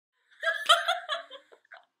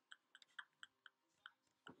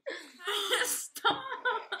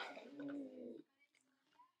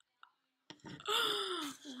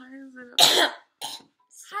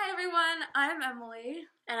I'm Emily.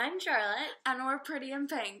 And I'm Charlotte. And we're pretty in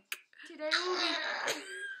pink.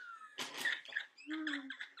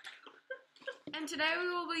 Today we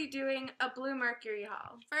will be doing a blue Mercury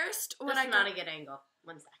haul. First, That's not a good angle.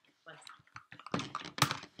 One sec.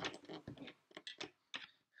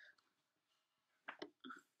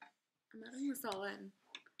 I'm adding this all in.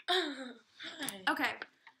 Okay.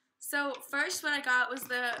 So first what I got was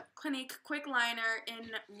the Clinique Quick Liner in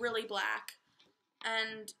really black.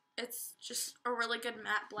 And it's just a really good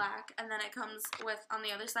matte black. And then it comes with, on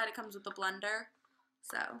the other side, it comes with a blender.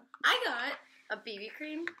 So I got a BB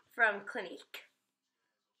cream from Clinique.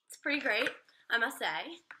 It's pretty great, I must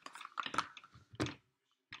say.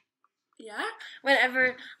 Yeah?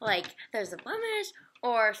 Whenever, there's a blemish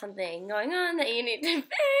or something going on that you need to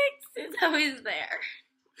fix, it's always there.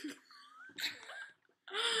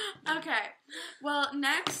 Okay. Well,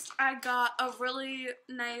 next I got a really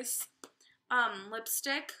nice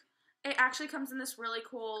lipstick. It actually comes in this really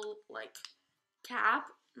cool, cap.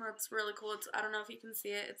 That's really cool. I don't know if you can see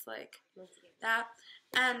it. It's like that.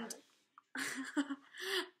 And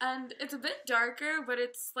and it's a bit darker, but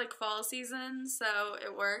it's fall season, so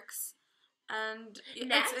it works. And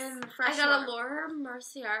next, it's in Fresh. I got a Laura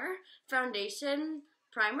Mercier foundation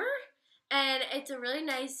primer, and it's a really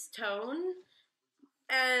nice tone.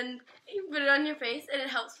 And you put it on your face, and it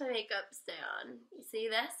helps my makeup stay on. You see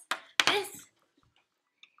this?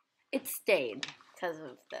 It stayed because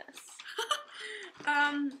of this.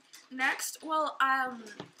 Next,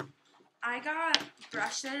 I got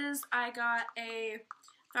brushes. I got a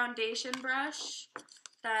foundation brush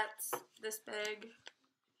that's this big.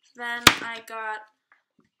 Then I got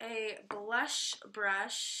a blush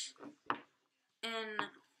brush in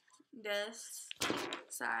this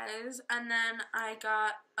size. And then I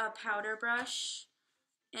got a powder brush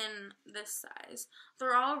in this size.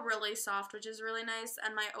 They're all really soft, which is really nice,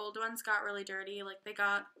 and my old ones got really dirty. They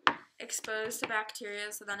got exposed to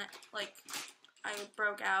bacteria, so then it, I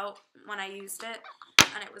broke out when I used it,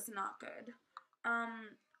 and it was not good.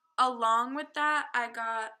 Along with that, I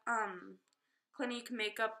got, Clinique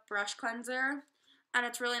Makeup Brush Cleanser, and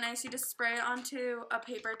it's really nice. You just spray it onto a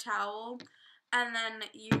paper towel, and then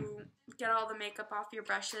you get all the makeup off your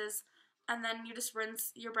brushes, and then you just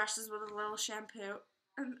rinse your brushes with a little shampoo.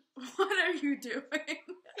 And what are you doing?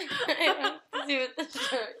 I don't see what the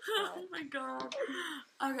shirt. Oh my god.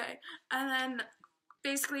 Okay, and then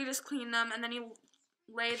basically you just clean them, and then you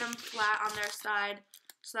lay them flat on their side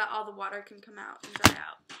so that all the water can come out and dry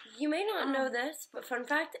out. You may not know this, but fun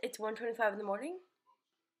fact, it's 1:25 in the morning.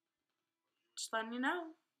 Just letting you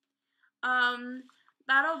know.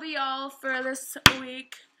 That'll be all for this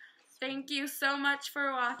week. Thank you so much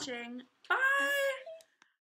for watching. Bye!